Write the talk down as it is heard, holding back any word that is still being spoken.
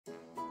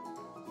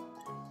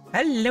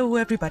Hello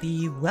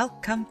everybody,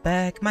 welcome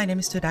back. My name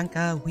is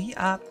Todanka. We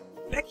are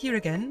back here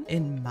again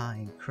in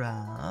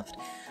Minecraft.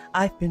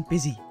 I've been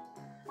busy.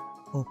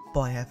 Oh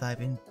boy, have I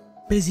been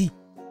busy.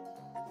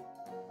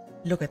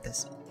 Look at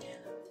this.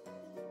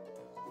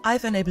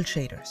 I've enabled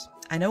shaders.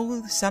 I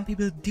know some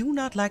people do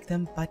not like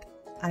them, but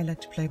I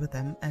like to play with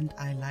them and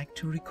I like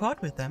to record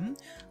with them.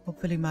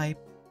 Hopefully my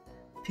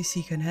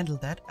PC can handle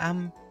that.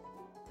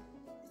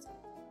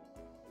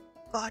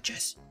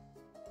 Gorgeous.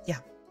 Yeah.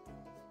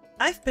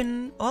 I've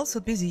been also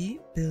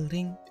busy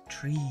building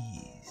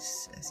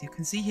trees. As you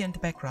can see here in the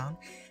background,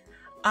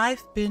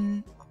 I've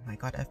been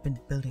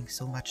building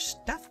so much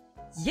stuff.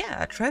 Yeah,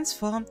 I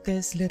transformed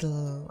this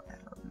little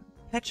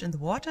patch in the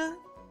water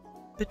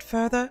a bit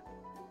further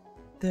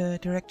the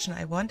direction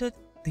I wanted.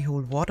 The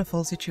whole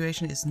waterfall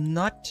situation is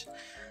not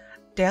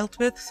dealt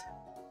with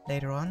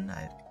later on.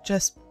 I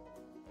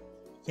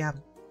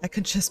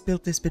can just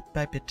build this bit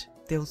by bit.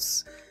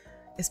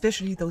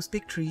 Especially those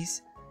big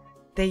trees,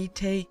 they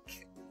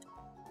take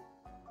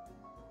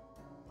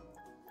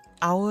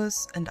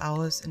hours and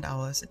hours and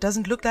hours. It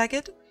doesn't look like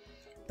it,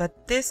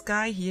 but this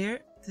guy here,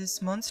 this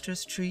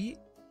monstrous tree,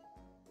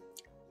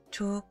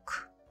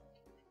 took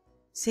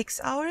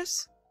 6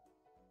 hours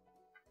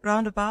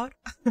roundabout.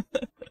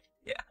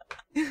 Yeah.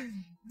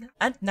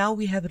 And now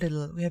we have a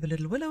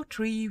little willow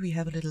tree. We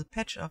have a little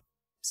patch of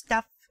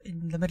stuff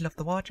in the middle of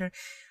the water.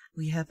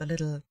 We have a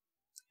little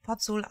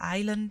podzol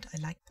island. I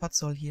like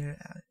podzol here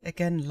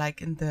again,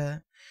 like on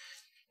the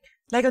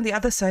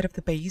other side of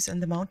the base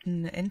and the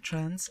mountain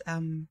entrance.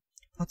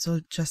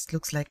 Podzol just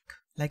looks like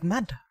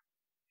mud.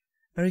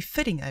 Very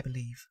fitting, I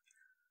believe.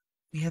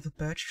 We have a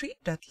birch tree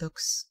that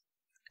looks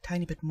a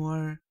tiny bit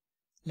more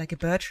like a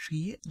birch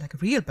tree, like a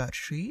real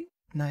birch tree.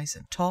 Nice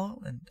and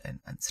tall and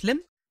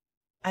slim.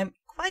 I'm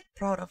quite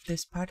proud of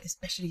this part,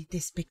 especially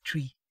this big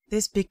tree.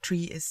 This big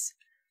tree is...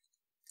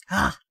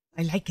 I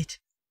like it.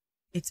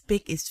 It's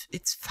big,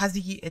 it's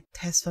fuzzy, it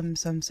has some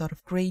sort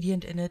of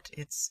gradient in it.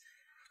 It's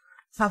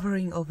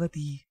hovering over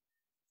the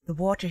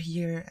water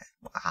here.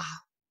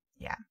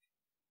 Yeah.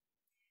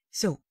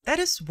 So that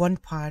is one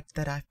part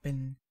that I've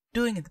been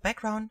doing in the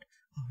background.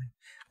 Oh,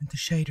 and the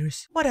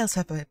shaders. What else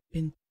have I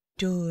been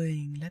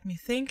doing? Let me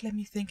think.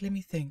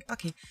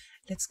 Okay,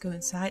 let's go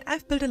inside.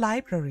 I've built a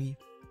library.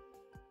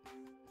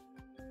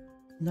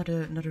 Not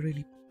a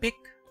really big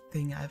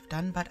thing I've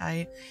done, but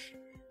I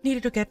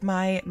needed to get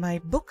my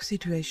book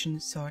situation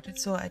sorted.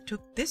 So I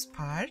took this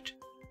part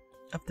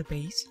of the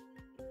base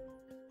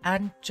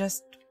and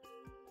just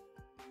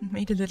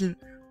made a little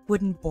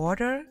wooden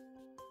border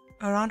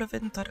around of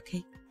it and thought,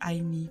 okay, I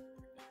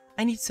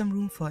need some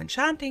room for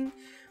enchanting,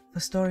 for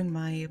storing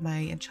my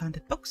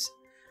enchanted books,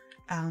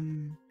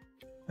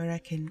 where I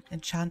can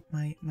enchant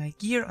my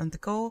gear on the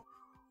go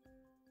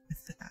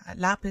with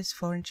lapis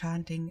for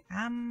enchanting.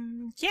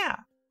 Yeah,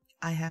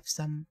 I have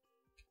some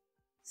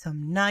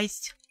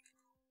nice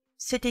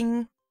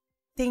sitting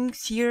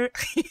things here.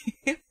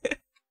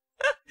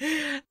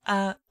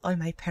 All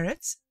my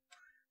parrots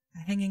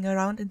are hanging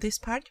around in this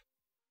part.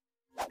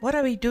 What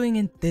are we doing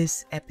in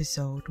this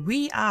episode?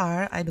 We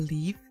are, I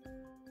believe,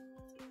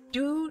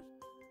 to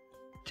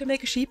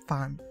make a sheep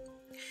farm.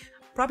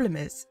 Problem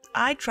is,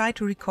 I tried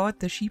to record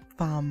the sheep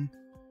farm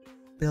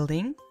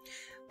building,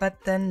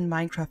 but then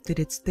Minecraft did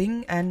its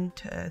thing and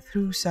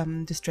threw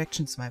some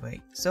distractions my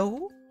way.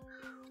 So,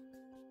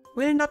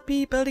 we'll not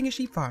be building a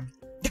sheep farm.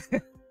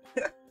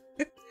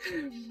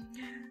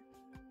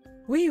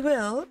 We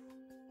will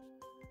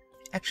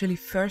actually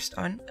first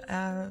on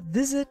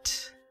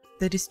visit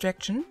the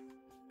distraction.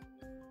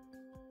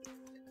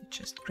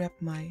 Just grab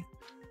my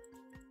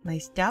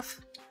stuff.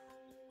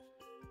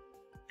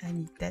 I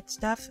need that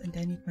stuff and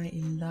I need my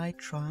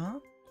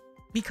elytra,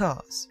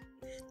 because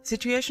the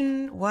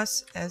situation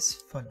was as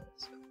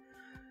follows.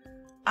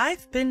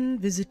 I've been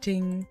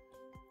visiting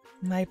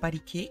my buddy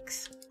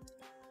Cakes,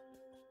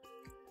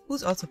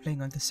 who's also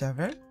playing on the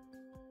server,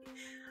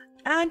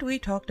 and we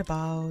talked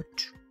about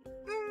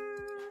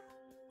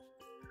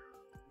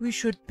we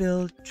should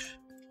build...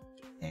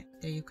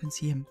 there you can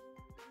see him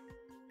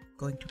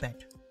going to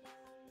bed.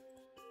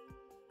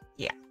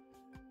 Yeah.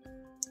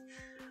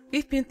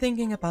 We've been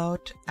thinking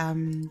about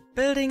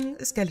building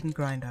a skeleton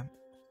grinder,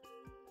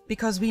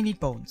 because we need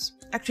bones.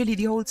 Actually,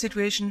 the whole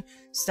situation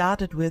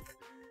started with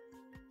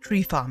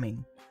tree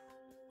farming.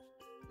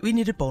 We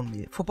needed bone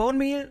meal. For bone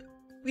meal,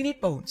 we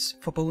need bones.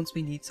 For bones,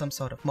 we need some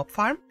sort of mob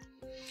farm.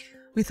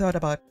 We thought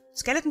about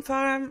skeleton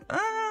farm.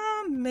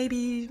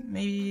 Maybe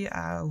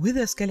with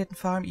a skeleton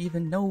farm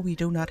even. No, we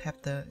do not have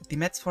the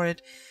mats for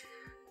it.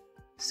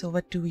 So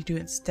what do we do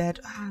instead?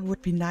 It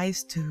would be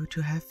nice to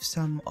have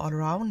some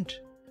all-around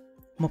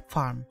mob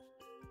farm.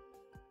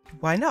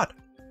 Why not?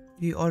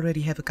 We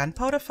already have a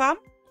gunpowder farm.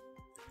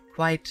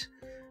 Quite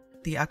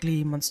the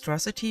ugly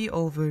monstrosity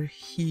over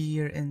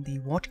here in the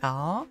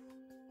water.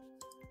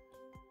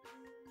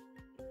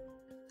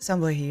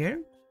 Somewhere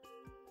here.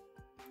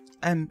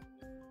 I'm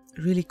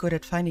really good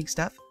at finding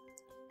stuff.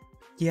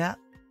 Yeah.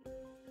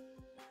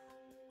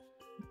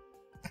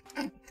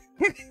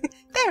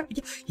 There!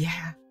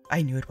 Yeah,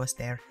 I knew it was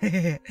there.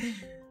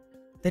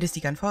 That is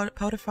the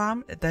gunpowder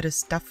farm. That is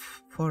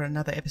stuff for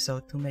another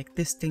episode to make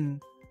this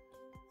thing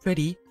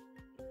pretty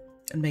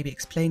and maybe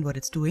explain what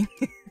it's doing.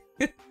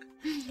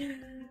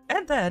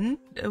 And then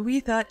we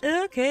thought,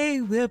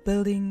 okay, we're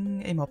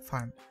building a mob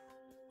farm.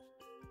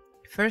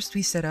 First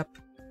we set up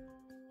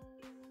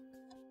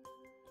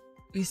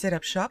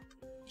shop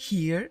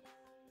here,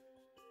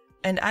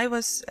 and I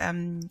was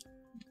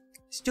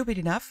stupid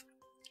enough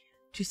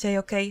to say,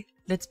 okay,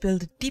 let's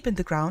build it deep in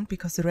the ground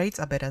because the rates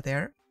are better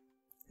there.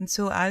 And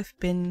so I've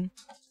been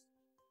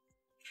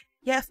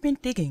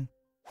digging.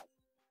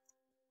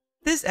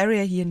 This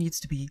area here needs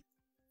to be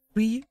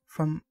free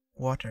from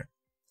water,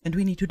 and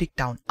we need to dig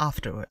down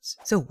afterwards.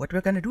 So what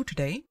we're gonna do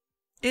today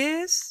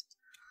is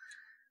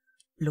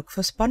look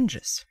for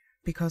sponges,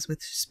 because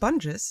with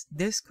sponges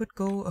this could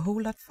go a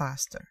whole lot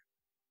faster.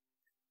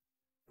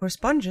 For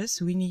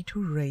sponges we need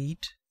to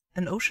raid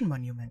an ocean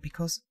monument,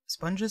 because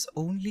sponges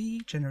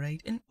only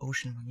generate in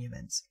ocean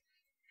monuments.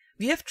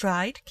 We have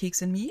tried,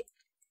 Cakes and me,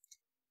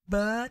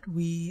 but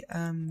we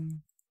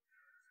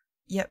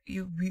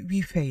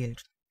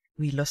failed.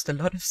 We lost a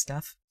lot of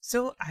stuff,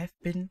 so I've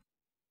been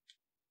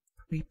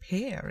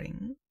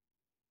preparing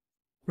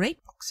raid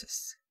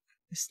boxes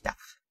with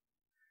stuff.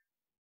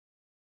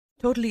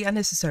 Totally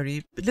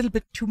unnecessary, a little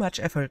bit too much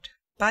effort,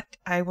 but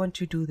I want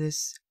to do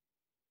this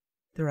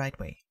the right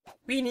way.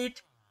 We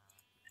need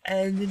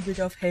a little bit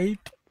of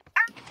help.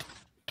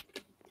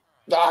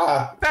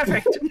 Ah!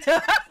 Perfect!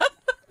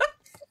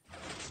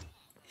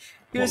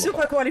 You're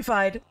super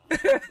qualified.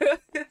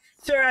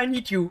 Sir, I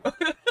need you.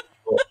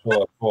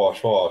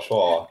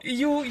 Sure.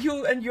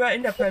 You and your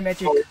Enderpearl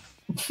magic.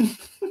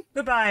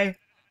 Goodbye.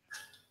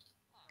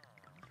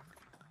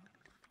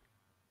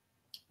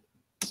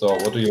 So,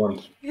 what do you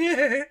want?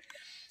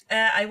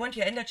 I want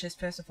your ender chest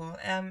first of all.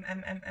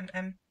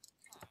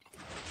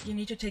 You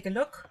need to take a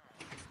look,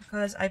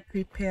 because I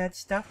prepared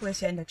stuff.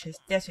 Where's your ender chest?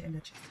 There's your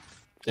ender chest.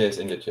 Yes,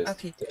 in the chest.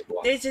 Okay,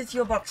 this is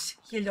your box.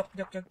 Here, look.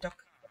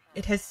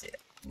 It has.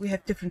 We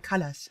have different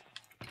colors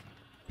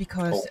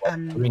because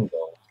green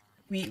though.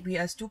 we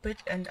are stupid,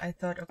 and I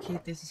thought, okay,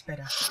 this is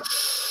better.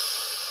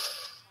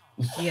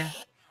 Yeah,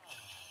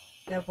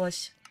 there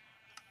was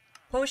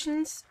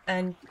potions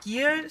and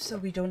gear, so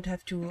we don't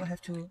have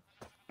to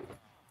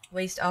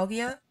waste our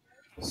gear.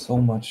 So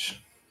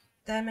much.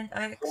 Diamond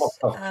axe,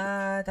 Oh,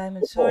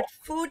 diamond sword,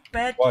 food,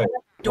 bed, Why?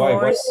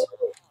 doors,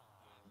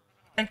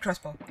 and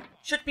crossbow.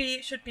 Should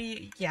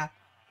be, yeah.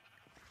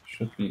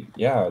 Should be,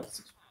 yeah.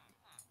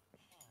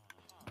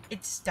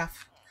 It's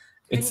stuff.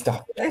 It's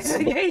stuff. Yeah,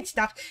 it's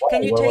stuff.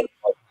 Can you take?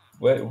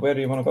 Where do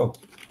you want to go?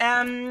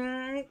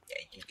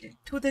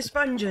 To the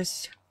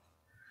sponges.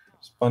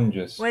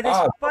 Sponges. Where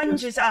the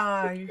sponges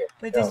are.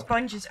 Where the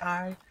sponges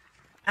are.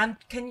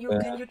 Can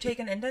you take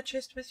an ender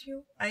chest with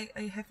you? I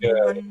have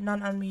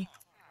none on me,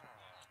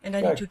 and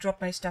I need to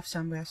drop my stuff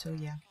somewhere. So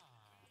yeah.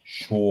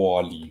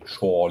 Surely.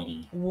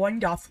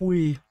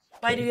 Wonderful.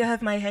 Why do you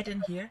have my head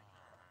in here?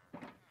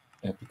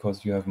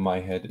 Because you have my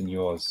head in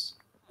yours.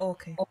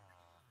 Okay.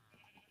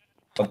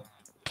 But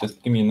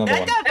just give me another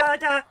one.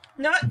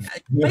 No,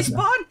 my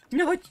spawn.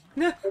 No,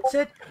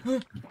 set.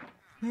 Your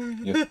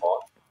spawn.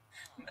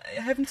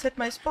 I haven't set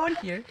my spawn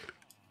here.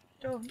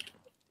 Don't.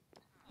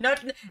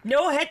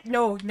 No head.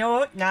 No.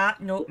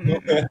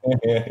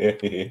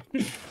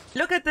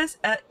 Look at this.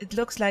 It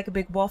looks like a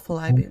big waffle.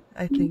 I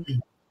think.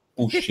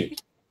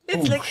 Bullshit.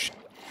 It's like,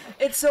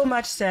 it's so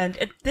much sand.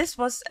 This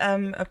was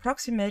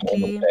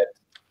approximately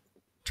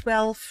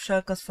 12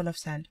 shulkers full of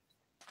sand.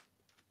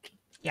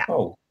 Yeah.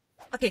 Oh.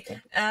 Okay.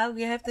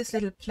 We have this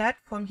little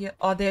platform here.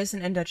 Oh, there's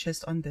an ender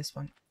chest on this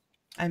one.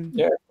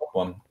 Yeah, that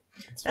one.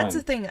 That's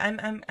the thing.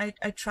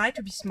 I try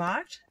to be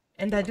smart,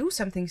 and I do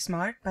something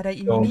smart, but I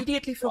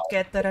immediately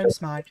forget that I'm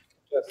smart.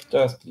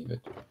 Just leave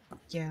it.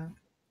 Yeah.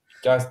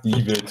 Just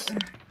leave it.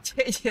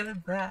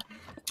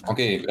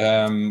 Okay.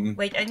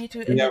 Wait, I need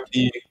to.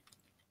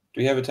 Do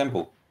we have a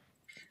temple?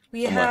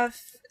 We have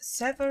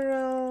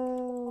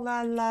several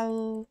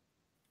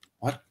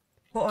What?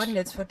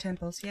 coordinates for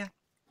temples. Yeah.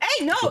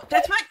 Hey, no,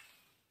 that's my.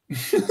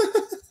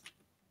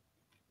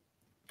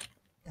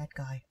 That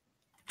guy.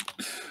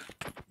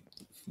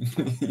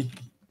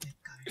 That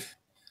guy.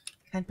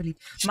 Can't believe.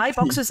 My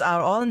boxes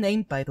are all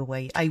named, by the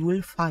way. I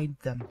will find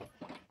them.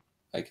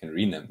 I can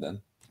rename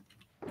them.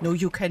 No,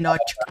 you cannot.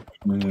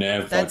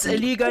 Never. That's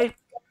illegal.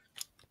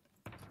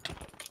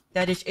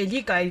 That is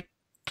illegal.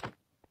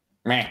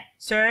 Meh.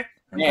 Sir,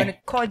 I'm gonna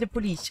call the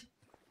police.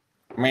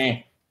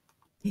 Meh.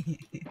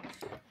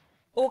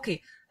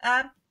 Okay.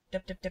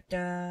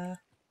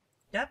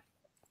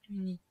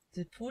 We need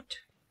the food.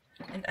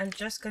 And I'm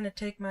just gonna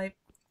take my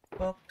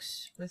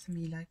box with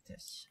me like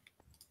this.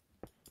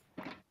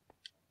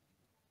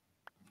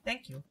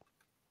 Thank you.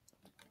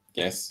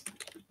 Yes.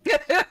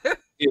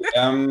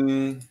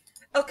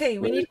 Okay,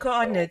 we need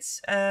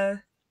coordinates.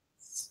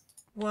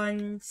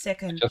 1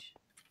 second. Just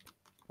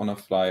wanna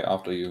fly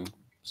after you,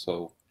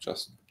 so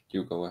just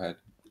you go ahead.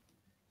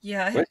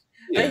 Yeah,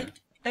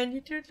 I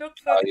need to look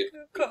for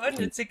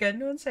coordinates again.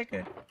 1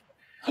 second.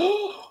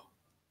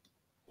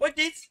 What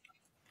is?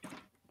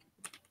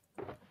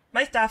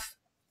 My stuff.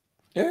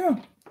 Yeah,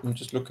 I'm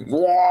just looking.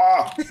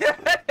 Whoa!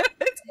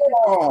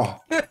 Whoa!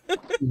 That's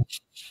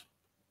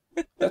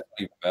not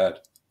even bad.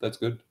 That's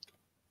good.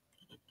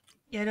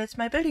 Yeah, that's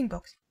my building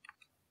box.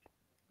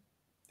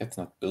 That's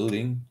not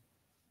building.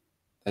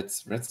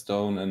 That's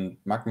redstone and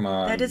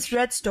magma. That is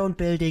redstone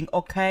building,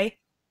 okay?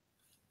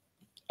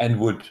 And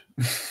wood.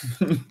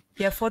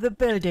 Yeah, for the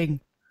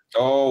building.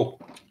 Oh.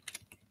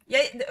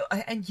 Yeah,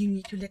 and you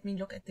need to let me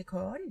look at the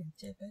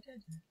coordinates.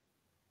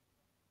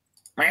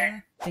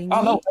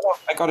 Oh no,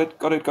 I got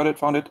it,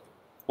 found it.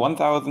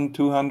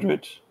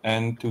 1,200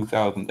 and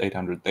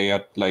 2,800. They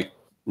are like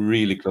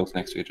really close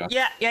next to each other.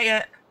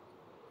 Yeah.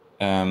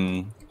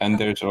 And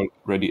there's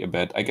already a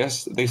bed. I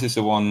guess this is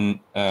the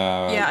one.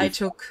 Yeah, I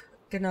took.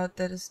 Genau,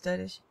 that is.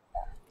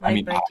 I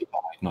mean, bed. I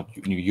died, not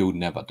you. You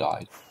never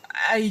died.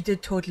 I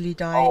did totally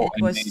die. Oh,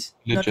 It was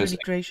not really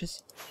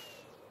gracious.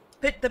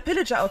 The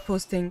pillager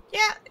outpost thing.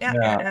 Yeah.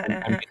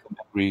 I'm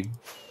angry.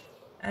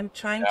 I'm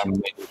trying to.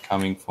 Maybe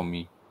coming for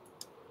me.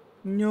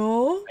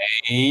 No.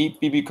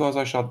 Maybe because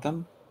I shot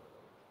them.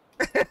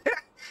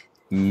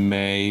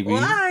 Maybe.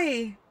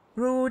 Why?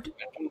 Rude.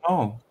 I don't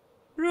know.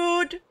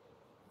 Rude.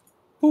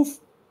 Poof.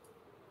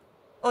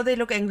 Oh, they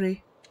look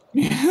angry.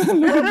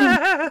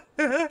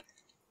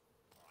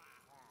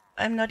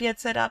 I'm not yet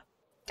set up.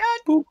 God.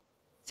 Boop.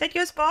 Set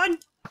your spawn.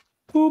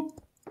 Boop.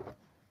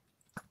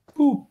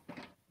 Boop.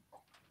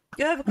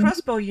 You have a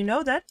crossbow, you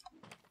know that?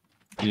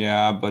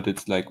 Yeah, but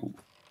it's like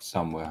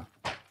somewhere.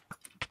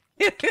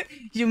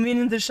 You mean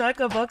in the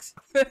shulker box?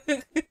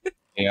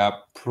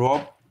 Yeah,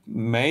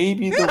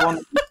 maybe the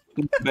one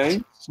in the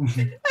base.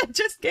 I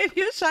just gave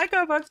you a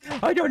shulker box.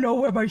 I don't know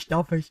where my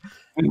stuff is.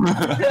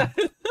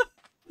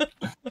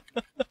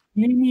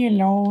 Leave me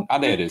alone. Ah,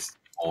 there it is.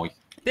 Oh.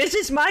 This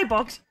is my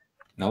box.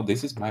 No,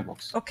 this is my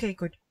box. Okay,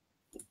 good.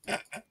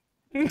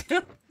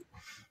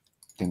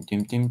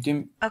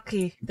 Dim.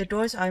 Okay, the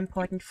doors are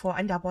important for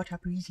underwater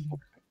breathing.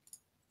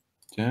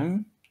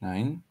 Dim.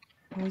 Nein.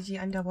 Noisy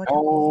underwater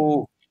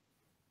Oh. breathing.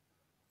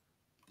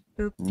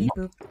 Boop,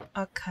 boop.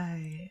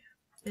 Okay.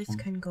 This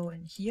can go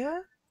in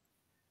here.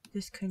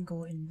 This can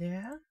go in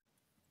there.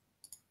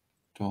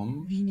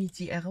 Dum. We need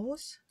the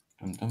arrows.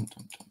 Dum.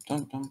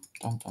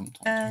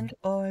 And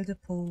all the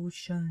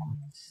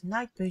potions.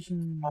 Night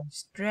vision.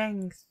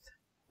 Strength.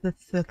 The.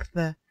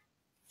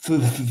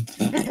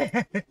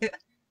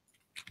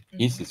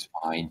 This is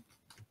fine.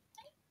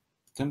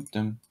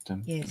 Dum.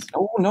 Yes.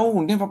 Oh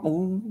no, never.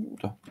 Oh.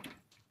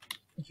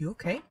 You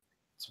okay?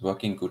 It's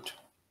working good.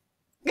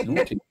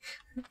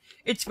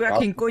 It's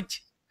working good.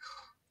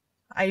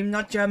 I'm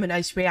not German,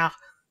 I swear.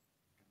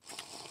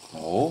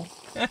 No.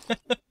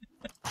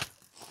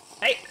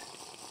 Hey.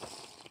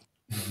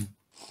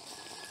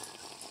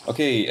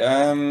 Okay.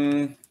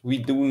 We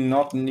do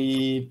not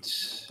need.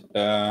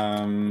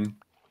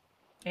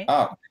 Okay.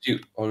 Ah, did you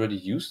already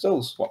use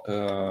those?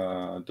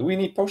 Do we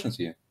need potions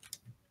here?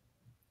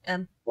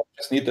 We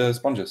just need the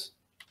sponges,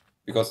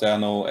 because there are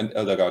no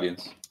Elder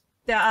Guardians.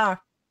 There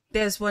are.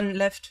 There's one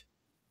left.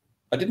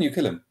 Didn't you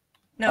kill him?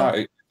 No.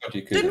 I thought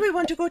you killed Didn't him. we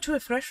want to go to a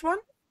fresh one?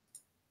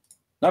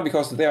 No,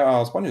 because there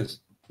are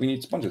sponges. We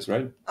need sponges,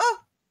 right?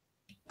 Oh.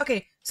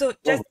 Okay. So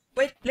just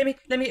wait. Let me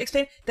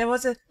explain. There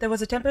was a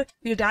temple.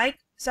 You died.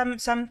 Some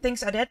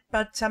things are dead,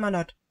 but some are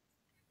not.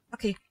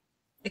 Okay.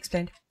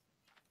 Explained.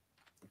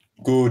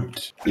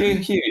 Good. Here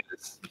he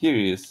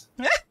is.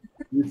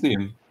 You see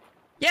him?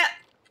 Yeah.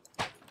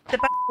 The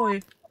bad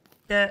boy.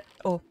 The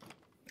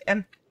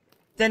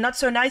not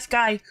so nice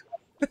guy.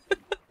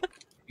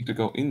 Need to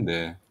go in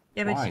there.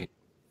 Yeah, but why?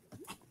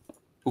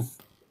 Oof.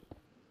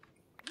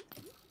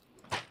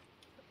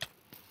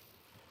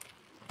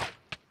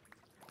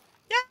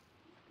 Yeah.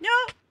 No.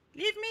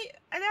 Leave me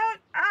alone.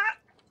 Ah.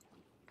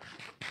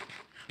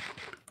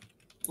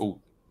 Oh,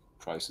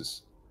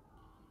 crisis.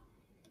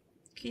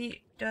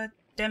 He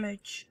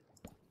damage.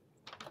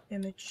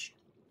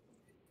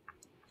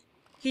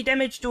 He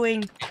damage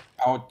doing.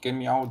 Out, get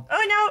me out.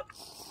 Oh no.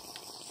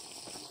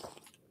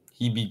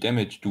 He be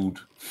damaged, dude.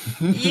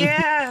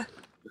 Yeah.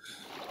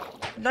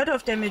 A lot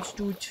of damage,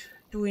 dude.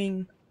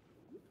 Doing.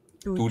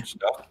 Dude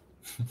stuff.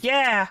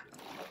 Yeah.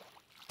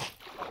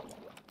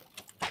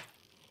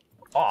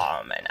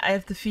 Oh man, I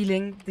have the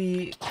feeling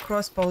the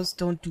crossbows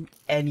don't do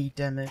any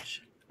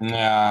damage.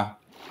 Yeah.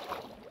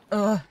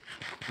 Ugh.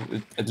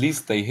 At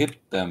least they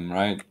hit them,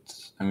 right?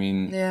 I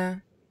mean. Yeah.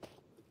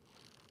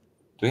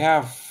 Do we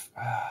have?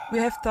 We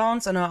have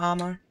thorns on our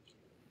armor.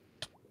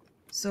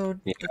 So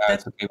Yeah,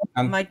 that okay.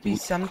 might be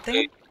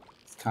something.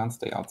 Can't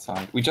stay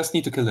outside. We just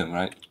need to kill him,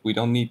 right? We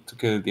don't need to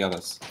kill the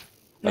others.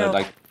 No.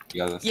 Like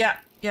the others. Yeah,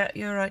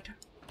 you're right.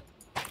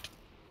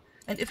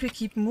 And if we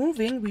keep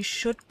moving, we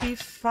should be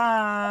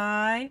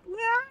fine.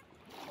 Yeah.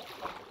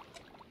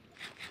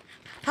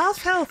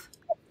 Half health.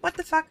 What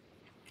the fuck?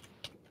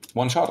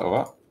 One shot,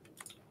 over.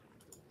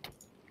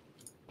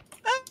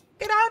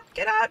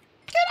 Get out!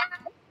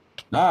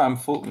 Nah, I'm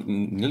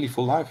nearly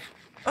full life.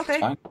 Okay.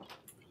 It's fine.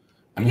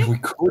 I mean, we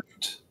could.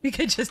 We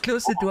can just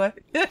close the door.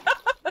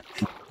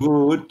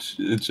 Could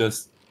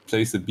just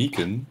place a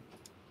beacon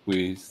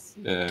with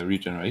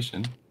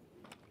regeneration.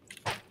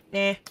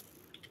 Nah.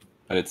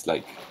 But it's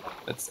like,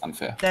 that's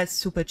unfair. That's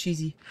super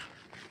cheesy.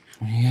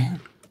 Yeah.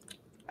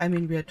 I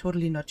mean, we are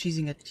totally not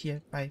cheesing it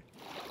here by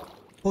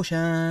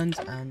potions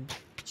and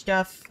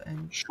stuff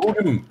and...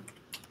 Shoot him!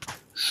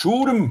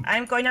 Shoot him!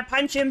 I'm gonna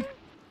punch him!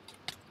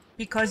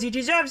 Because he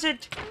deserves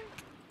it!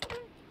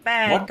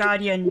 Bad What?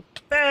 guardian!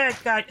 Bad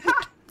guardian!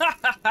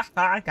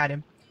 I got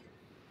him.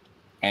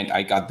 And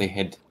I got the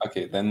head.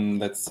 Okay, then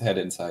let's head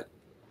inside.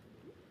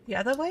 The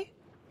other way?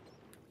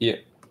 Yeah.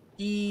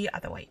 The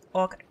other way.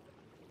 Okay.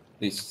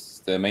 This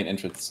is the main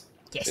entrance.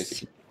 Yes.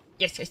 Basically.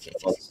 Yes.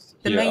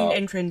 The Here main are-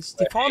 entrance.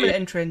 The formal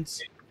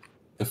entrance.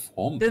 The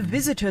form. The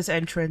visitor's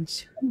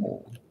entrance.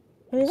 Oh.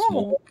 Whoa.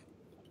 Small.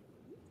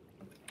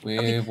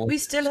 Okay, Where we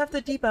still have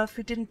the debuff.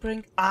 We didn't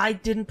bring... I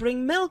didn't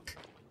bring milk.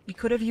 We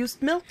could have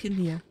used milk in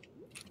here.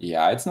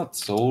 Yeah, it's not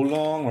so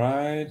long,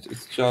 right?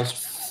 It's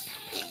just...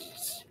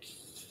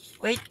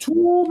 Wait.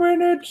 2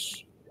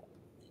 minutes.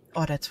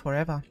 Oh, that's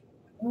forever.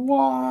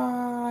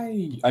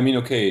 Why? I mean,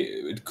 okay,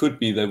 it could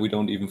be that we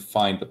don't even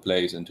find the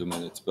place in 2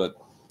 minutes, but...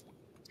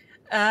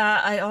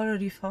 I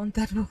already found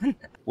that one.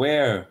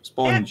 Where?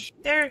 Sponge.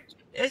 There.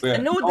 Where?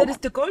 No, Oh. that is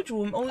the gold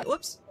room. Oh,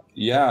 oops.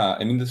 Yeah,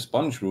 I mean the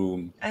sponge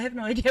room. I have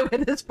no idea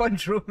where the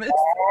sponge room is.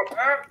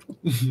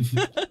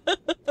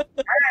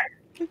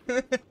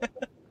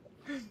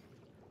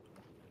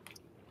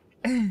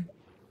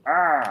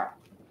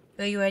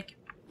 Where you at?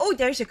 Oh,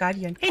 there's a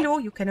guardian. Hello,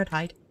 you cannot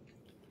hide.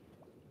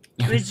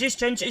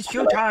 Resistance is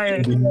futile.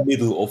 In the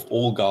middle of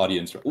all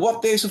guardians.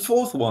 What? There's a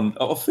 4th one,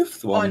 a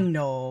 5th Oh one.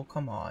 no,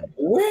 come on.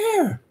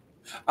 Where?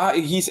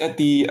 He's at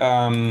the.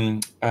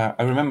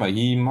 I remember.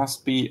 He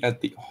must be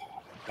at the.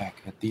 Oh, back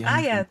at the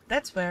end. Yeah,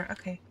 that's where.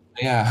 Okay.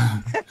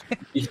 Yeah.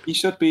 he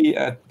should be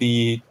at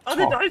the. Oh,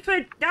 top. the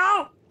dolphin!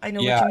 No! I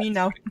know Yeah. what you mean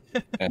now.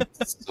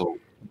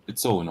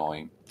 It's so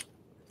annoying.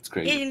 It's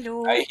crazy.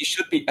 Hello. He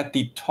should be at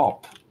the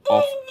top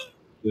of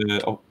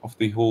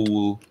the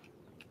whole.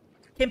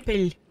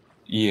 Temple.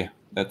 Yeah,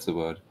 that's the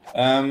word.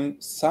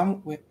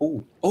 Somewhere.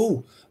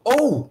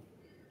 Oh!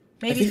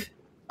 Maybe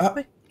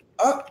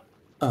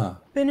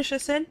finish a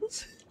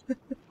sentence?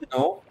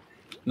 No.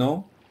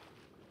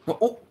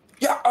 Oh,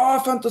 yeah. Oh,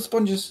 I found the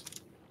sponges.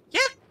 Yeah,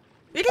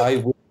 really? I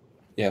will.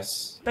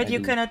 Yes. But I you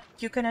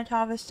do. cannot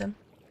harvest them.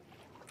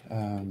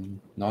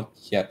 Not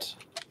yet.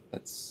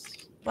 That's.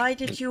 Why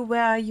did you?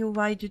 Where are you?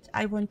 Why did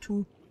I want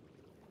to?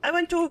 I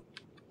want to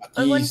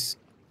Please.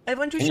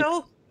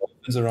 show.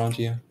 Opens around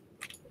here.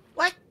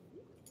 What?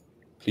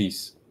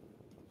 Please.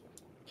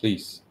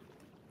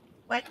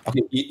 What?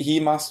 Okay, he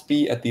must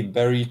be at the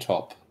very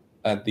top.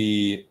 At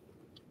the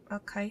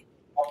Okay.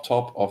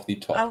 top of the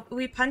top. Are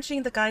we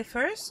punching the guy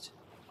first?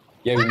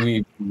 Yeah,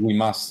 we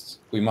must.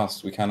 We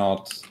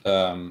cannot.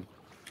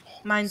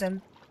 Mind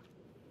them.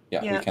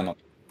 Yeah, Yeah. we cannot.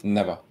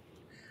 Never.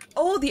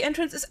 Oh, the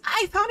entrance is...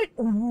 I found it!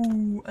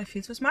 Ooh, I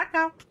feel so smart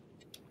now.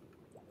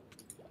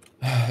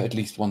 At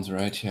least once,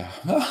 right? Yeah.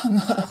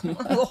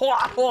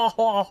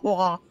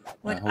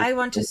 What I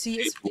want to see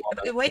is...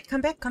 Wait,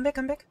 come back. I think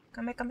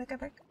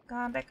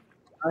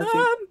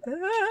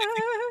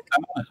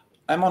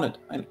I'm on it.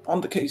 I'm on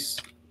the case.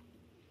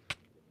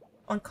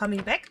 On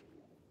coming back?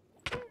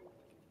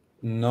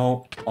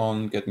 No,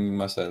 on getting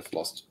myself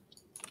lost.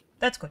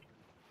 That's good.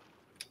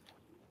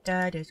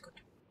 That is good.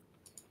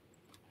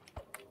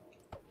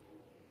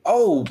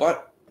 Oh,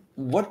 but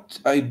what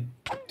I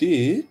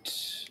did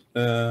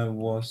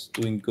was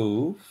doing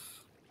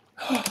goof.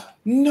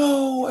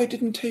 No, I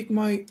didn't take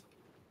my...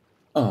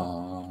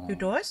 Your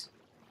doors?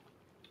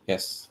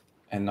 Yes,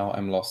 and now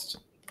I'm lost.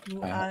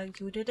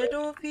 You did it,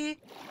 Ovi.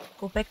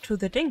 Go back to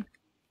the thing.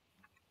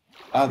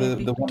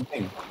 The one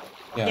thing.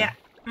 Yeah. Yeah.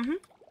 Mm-hmm.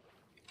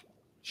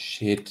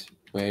 Shit,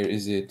 where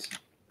is it?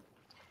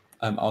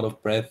 I'm out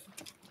of breath.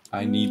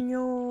 I need...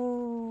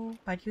 No,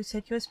 but you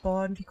said you're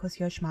spawned because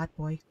you're a smart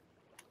boy.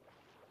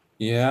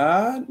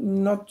 Yeah,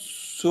 not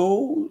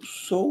so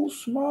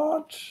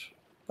smart,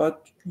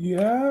 but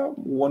yeah,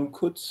 one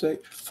could say.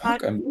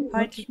 Fuck,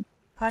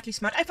 Partly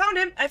smart. I found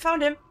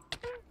him.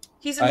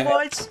 He's in the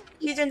walls.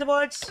 He's in the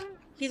walls.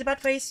 He's a butt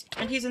face,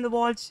 and he's in the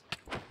walls.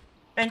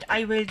 And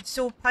I will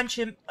so punch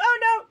him.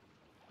 Oh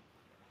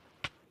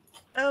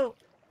no! Oh.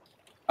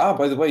 Ah,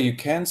 by the way, you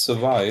can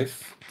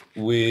survive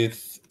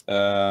with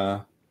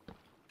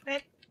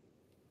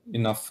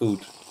enough food.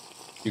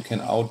 You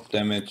can out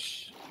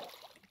damage.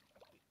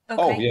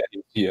 Okay. Oh yeah,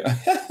 he's here.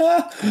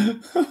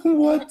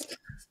 What?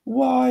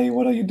 Why?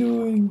 What are you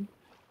doing?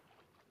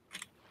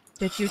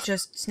 Did you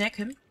just snack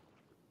him?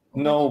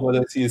 No, but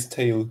I see his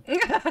tail.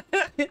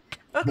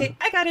 Okay,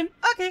 I got him.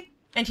 Okay.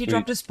 And he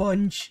dropped a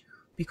sponge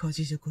because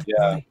he's a good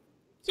boy.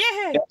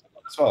 Yeah.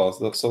 As well,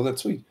 so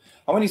that's sweet.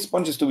 How many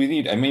sponges do we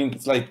need? I mean,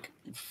 it's like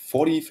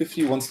 40,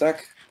 50, one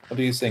stack. What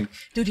do you think?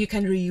 Dude, you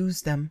can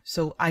reuse them,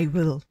 so I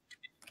will.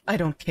 I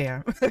don't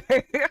care.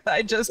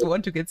 I just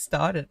want to get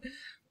started.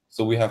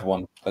 So we have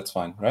one. That's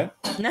fine, right?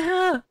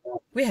 No,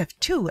 we have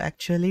two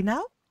actually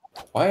now.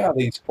 Why are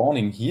they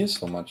spawning here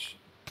so much?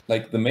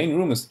 Like the main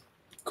room is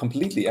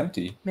completely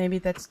empty. Maybe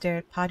that's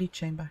their party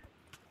chamber.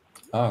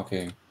 Ah,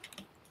 okay.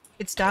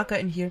 It's darker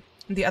in here.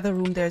 In the other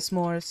room, there's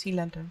more sea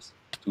lanterns.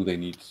 Do they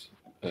need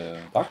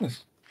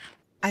darkness?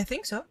 I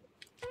think so.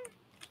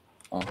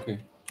 Okay.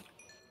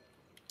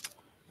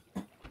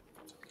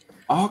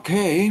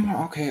 Okay.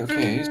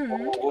 So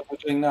what we're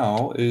doing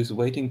now is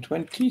waiting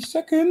 20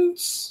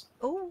 seconds.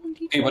 Oh,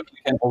 indeed. Okay, but we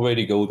can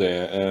already go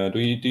there. Do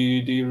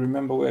you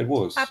remember where it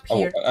was? Up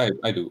here. Oh,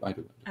 I do.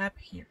 Up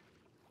here.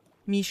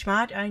 Me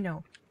smart, I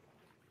know.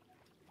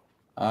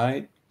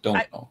 I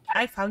don't know.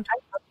 I found.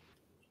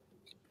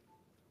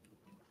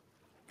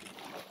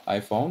 I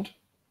found.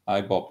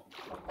 I Bob.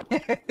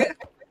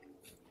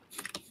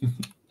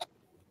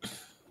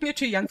 You're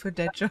too young for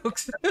dead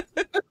jokes.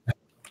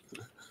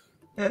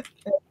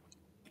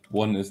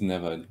 One is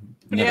never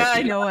yeah,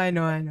 I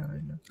know.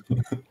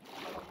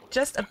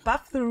 Just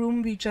above the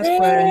room we just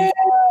were in.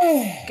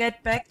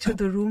 Get back to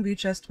the room we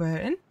just were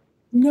in.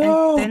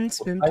 No. And then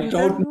swim to I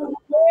don't the know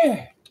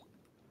where.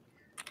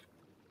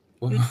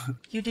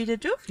 You did a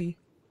doofy.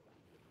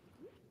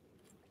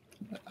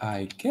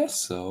 I guess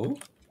so.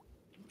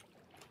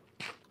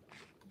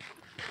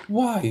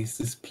 Why is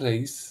this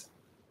place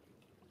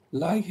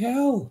like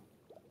hell?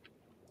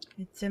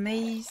 It's a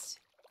maze.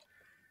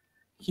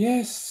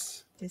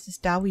 Yes. This is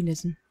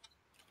Darwinism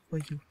for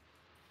you.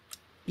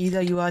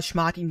 Either you are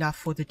smart enough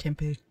for the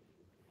temple.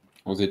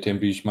 Was the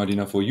temple smart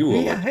enough for you?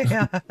 Or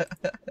yeah.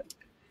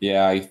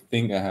 Yeah, I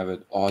think I have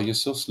it. Oh, you're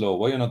so slow.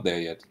 Why are you not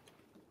there yet?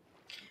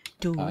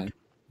 Dude,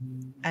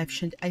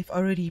 I've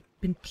already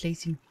been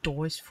placing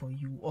doors for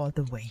you all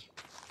the way.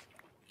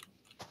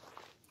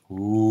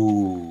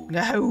 Ooh.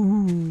 No.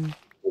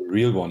 The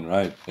real one,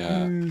 right?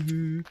 Yeah.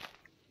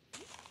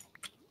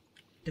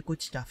 The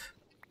good stuff.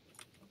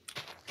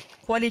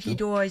 Quality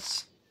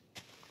doors.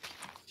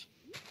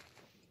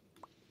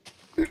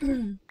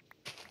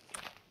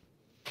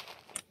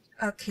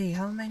 Okay,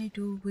 how many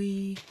do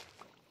we?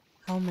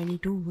 How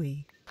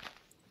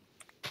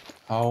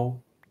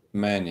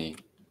many?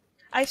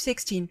 I have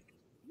 16.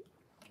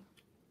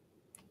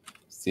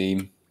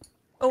 Same.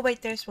 Oh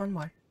wait, there's one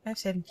more. I have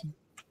 17.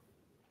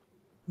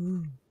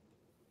 Ooh.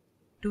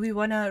 Do we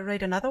want to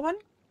write another one?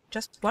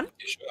 Just one?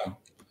 Sure.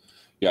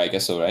 Yeah, I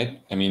guess so,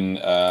 right? I mean,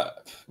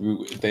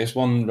 there's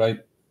one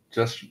right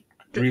just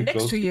real next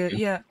close to you.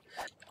 Yeah.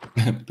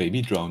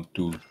 Baby drowned.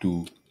 Do.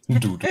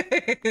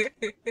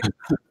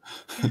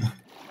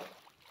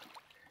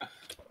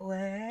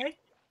 What?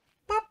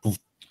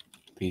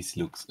 This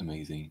looks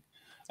amazing.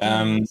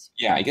 Yes.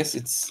 Yeah, I guess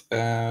it's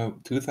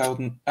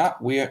 2000.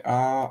 We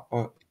are.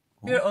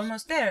 We're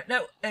almost there.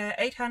 No,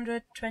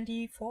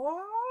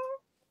 824,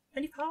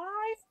 25.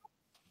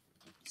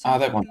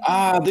 That one.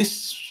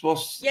 This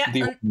was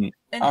the one.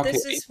 And okay.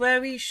 This is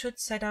where we should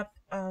set up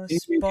our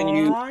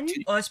spawn.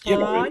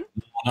 spawn.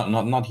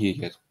 Not here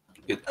yet.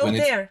 When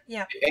there.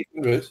 Yeah.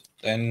 800,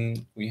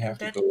 then we have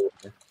to go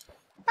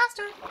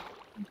faster.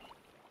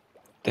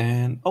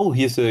 Then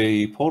here's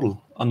a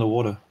portal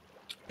underwater.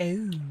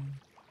 Oh.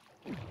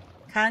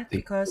 Can't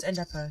because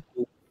ender pearl.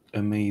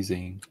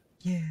 Amazing.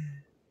 Yeah.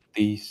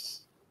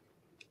 These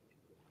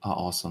are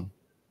awesome.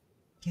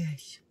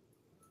 Yes.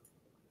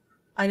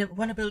 I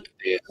want to build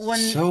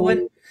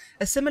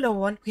a similar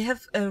one. We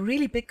have a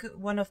really big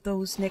one of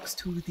those next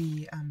to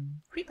the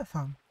creeper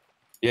farm.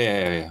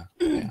 Yeah.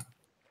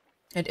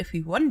 And if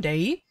we one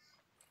day,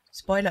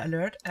 spoiler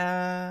alert,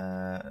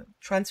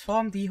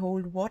 transform the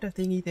whole water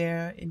thingy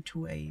there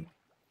into a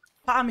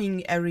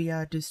farming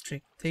area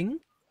district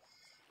thing,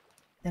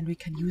 then we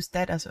can use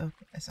that as our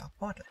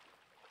portal.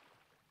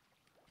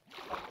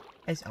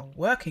 As a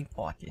working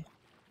portal.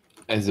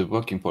 As a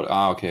working portal.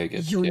 Okay, I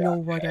guess. You know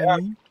what I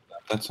mean?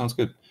 That sounds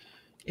good.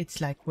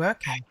 It's like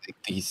working. I think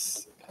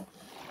these.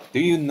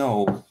 Do you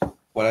know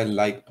what I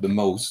like the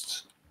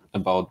most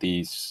about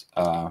these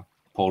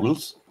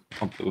portals?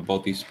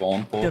 About these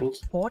spawn portals?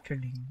 The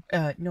portaling.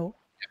 No.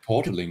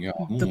 Portaling, yeah.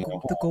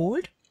 The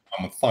gold?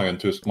 I'm a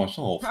scientist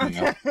myself.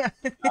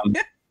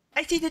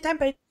 I see the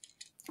temple.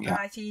 Yeah.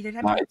 I see the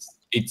temple.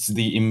 It's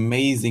the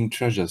amazing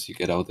treasures you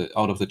get out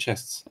of the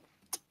chests.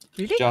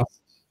 Really?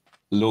 Just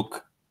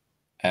look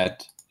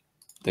at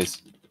this.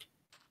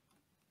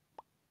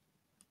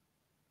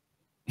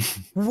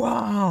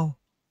 Wow.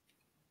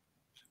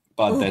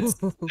 But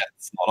that's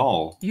not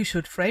all. You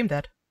should frame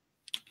that.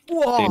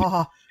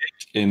 Wow.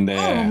 In there.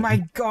 Oh my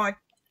god.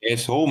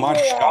 There's so much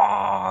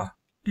stuff.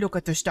 Look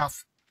at the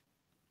stuff.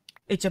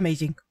 It's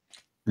amazing.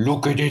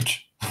 Look at it.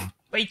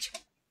 Wait.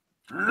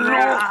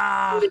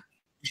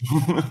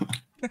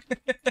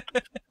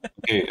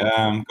 Okay,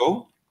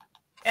 go.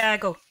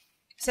 Go.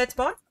 Set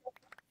spawn?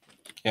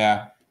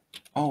 Yeah.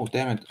 Oh,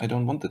 damn it. I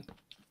don't want it.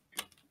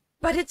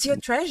 But it's your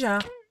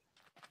treasure.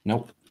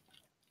 Nope.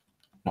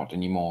 Not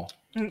anymore.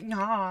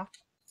 Nah.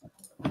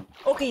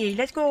 Okay,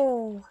 let's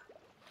go.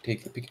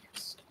 Take the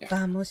pickaxe. Yeah.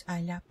 Vamos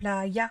a la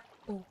playa.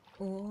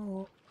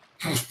 Oh.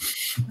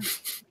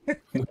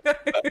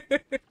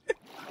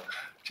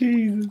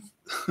 Jesus.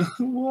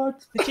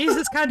 What?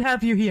 Jesus can't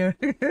have you here.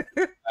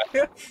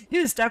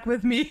 You're stuck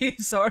with me.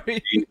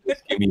 Sorry.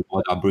 Jesus, give me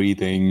water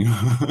breathing.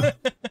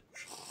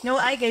 No,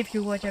 I gave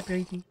you water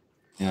breathing.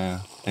 Yeah,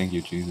 thank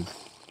you, Jesus.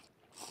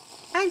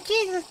 I'm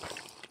Jesus.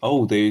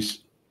 Oh,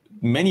 there's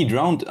many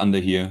drowned under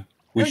here.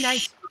 We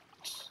nice.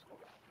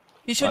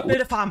 You should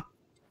build a farm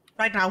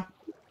right now.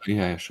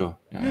 Yeah, sure.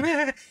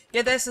 Yeah,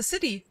 yeah, there's a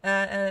city.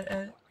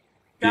 yeah.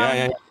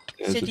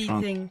 City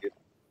thing.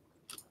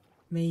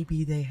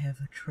 Maybe they have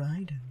a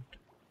trident.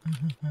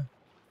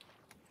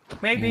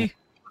 Maybe. Yeah,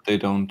 they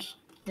don't.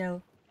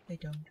 No, they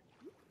don't.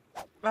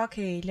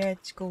 Okay,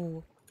 let's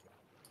go.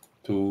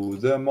 To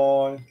the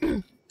mall.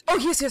 Oh,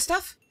 here's your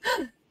stuff.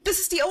 This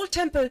is the old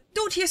temple.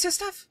 Dude, here's your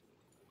stuff.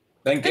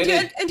 Then get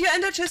it. And your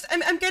ender chest.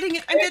 I'm getting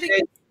it.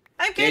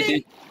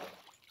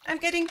 I'm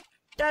getting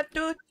that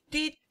dude.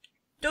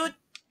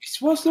 This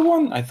was the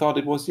one. I thought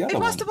it was the other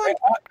one. It was the one.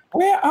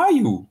 Where are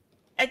you?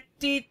 At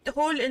the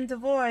hole in the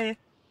wall.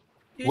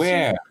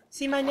 Where?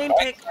 See my name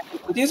tag.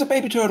 There's a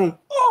baby turtle.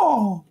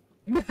 Oh.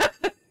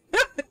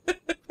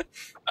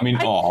 I mean,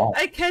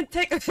 I can't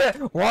take.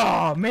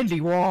 Wow, Mandy,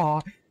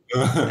 wow.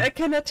 I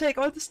cannot take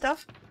all the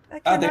stuff. I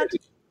cannot.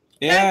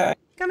 Yeah.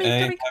 Come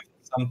in.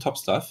 Some top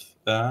stuff.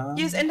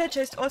 Yes, ender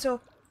chest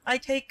also. I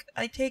take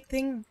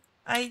thing.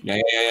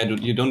 Yeah.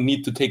 You don't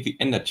need to take the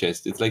ender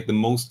chest. It's like the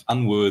most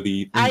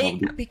unworthy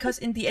thing. Because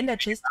in the ender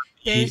chest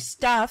there's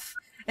stuff,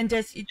 and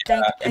there's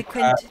I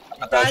can't.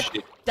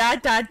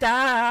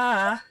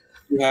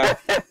 You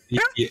have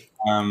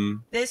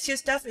there's your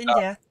stuff in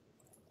there.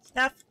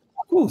 Stuff.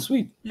 Cool,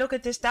 sweet. Look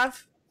at the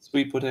stuff.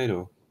 Sweet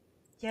potato.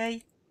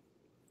 Yay.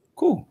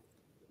 Cool.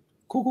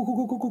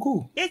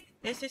 Yes,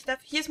 there's the stuff.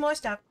 Here's more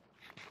stuff.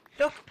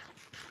 Look.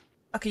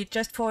 Okay,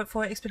 just for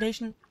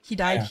explanation, he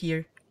died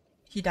here.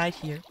 He died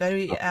here.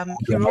 Very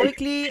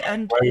heroically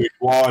and... Wait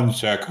 1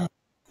 second.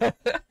 Yeah,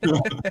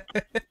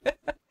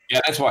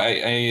 that's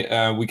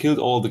why we killed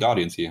all the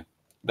guardians here.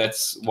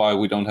 That's why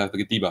we don't have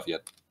the debuff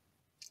yet.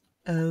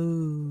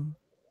 Oh.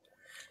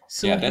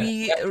 So yeah,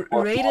 we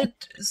raided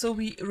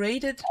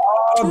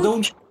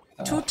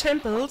two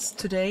temples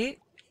today,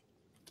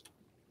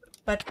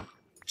 but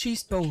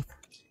cheesed both.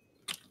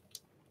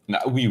 No,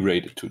 we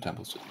raided 2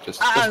 temples.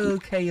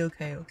 Okay.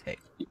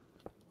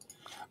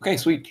 Okay,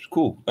 sweet,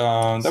 cool.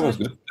 That was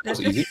good. That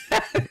was easy.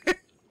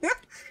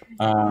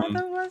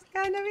 That was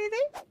kind of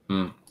easy.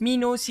 Me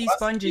no see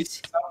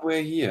sponges.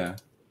 Somewhere here.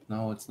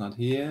 No, it's not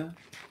here.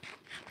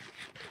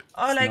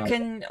 All I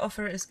can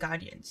offer is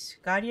guardians.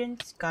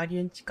 Guardians.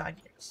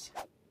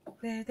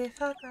 Where the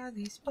fuck are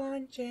these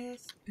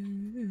sponges?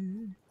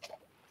 Ooh.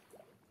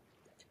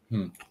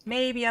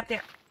 Maybe up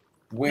there.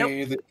 Where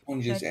are the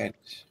sponges at?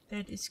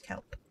 That is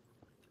kelp.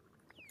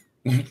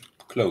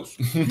 Close.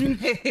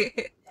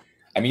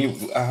 I mean,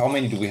 how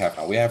many do we have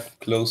now? We have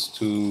close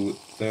to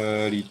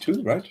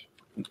 32, right?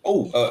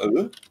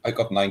 Oh, I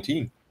got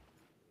 19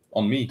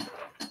 on me.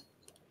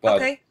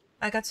 But okay,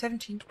 I got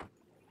 17.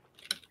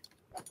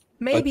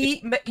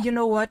 Maybe you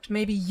know what?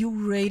 Maybe you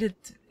raided.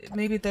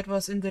 Maybe that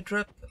was in the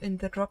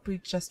drop we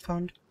just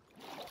found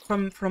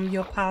from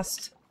your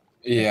past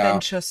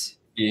adventures.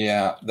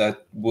 Yeah,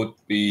 that would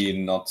be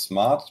not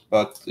smart,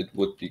 but it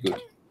would be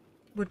good.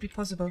 Would be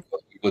possible.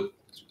 We would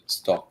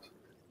stop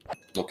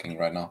looking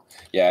right now.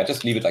 Yeah,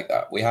 just leave it like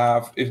that. We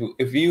have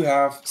if you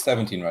have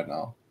 17 right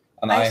now,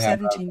 and I have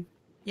 17.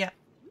 Yeah.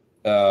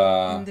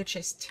 In the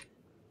chest.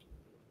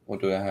 What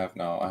do I have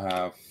now? I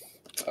have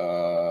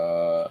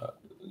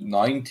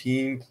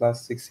 19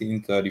 plus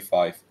 16,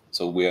 35.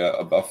 So we're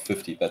above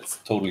 50. That's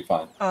totally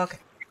fine. Oh, okay.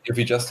 If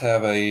we just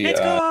have a let's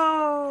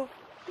go.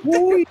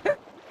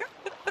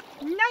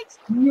 Nice.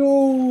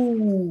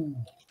 No.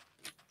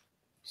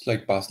 It's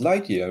like Buzz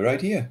Lightyear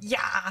right here.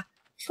 Yeah.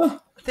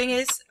 Thing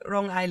is,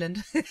 wrong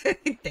island.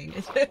 Dang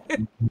it.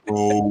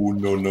 No.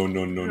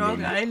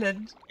 Wrong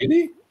island.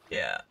 Really?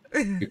 Yeah.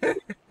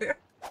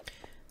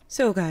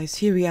 So guys,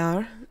 here we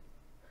are.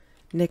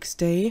 Next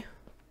day.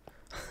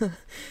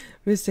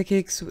 Mr.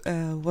 Kicks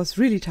was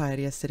really tired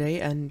yesterday,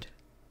 and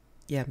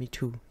yeah, me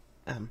too.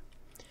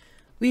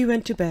 We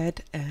went to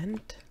bed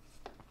and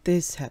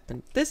this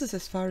happened. This is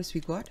as far as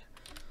we got,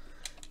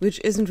 which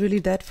isn't really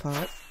that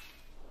far.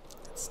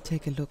 Let's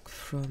take a look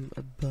from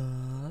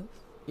above.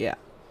 Yeah.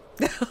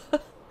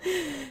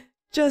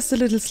 Just a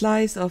little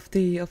slice of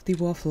the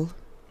waffle.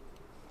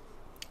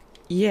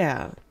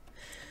 Yeah.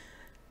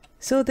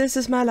 So this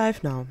is my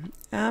life now.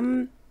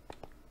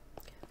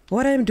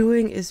 What I'm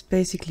doing is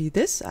basically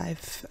this.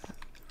 I've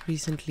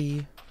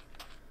recently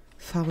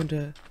found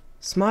a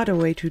smarter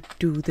way to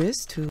do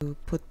this, to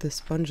put the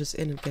sponges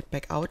in and get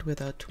back out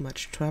without too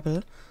much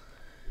trouble.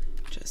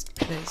 Just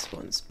place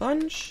one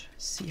sponge,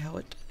 see how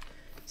it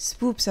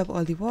swoops up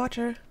all the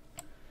water,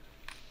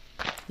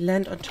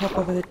 land on top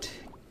of it,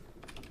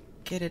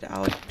 get it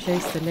out,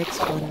 place the next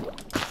one,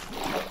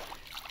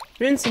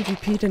 rinse and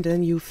repeat, and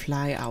then you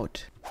fly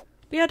out.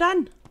 We are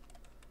done.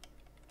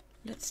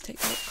 Let's take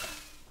a look.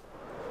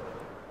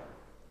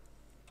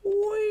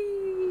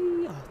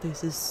 Whee! Oh,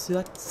 this is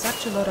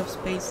such a lot of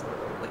space.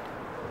 Wait.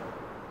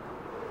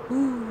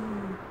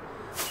 Ooh.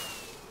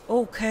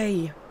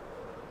 Okay.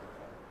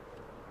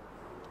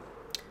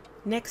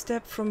 Next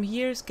step from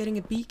here is getting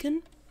a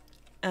beacon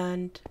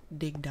and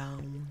dig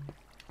down.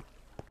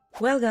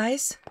 Well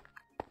guys,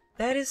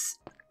 that is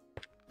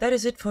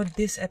it for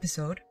this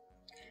episode.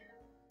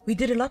 We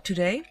did a lot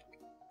today.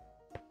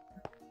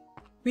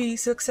 We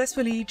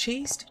successfully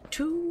chased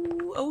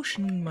 2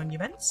 ocean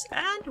monuments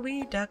and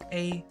we dug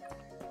a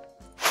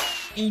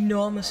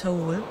enormous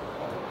hole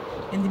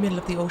in the middle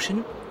of the ocean,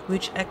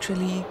 which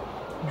actually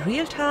in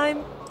real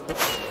time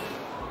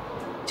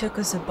took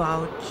us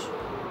about,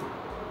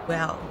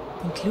 well,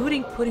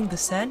 including putting the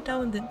sand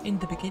down in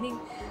the beginning,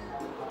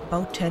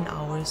 about 10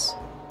 hours.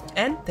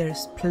 And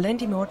there's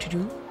plenty more to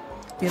do.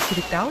 We have to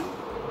dig down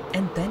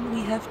and then we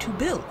have to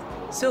build.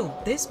 So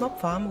this mob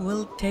farm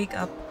will take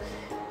up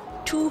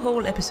 2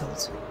 whole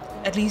episodes.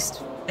 At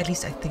least I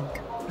think.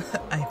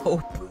 I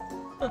hope.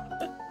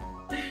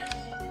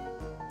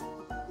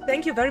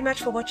 Thank you very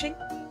much for watching.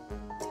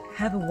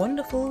 Have a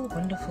wonderful,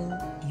 wonderful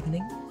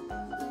evening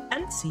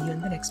and see you in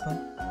the next one.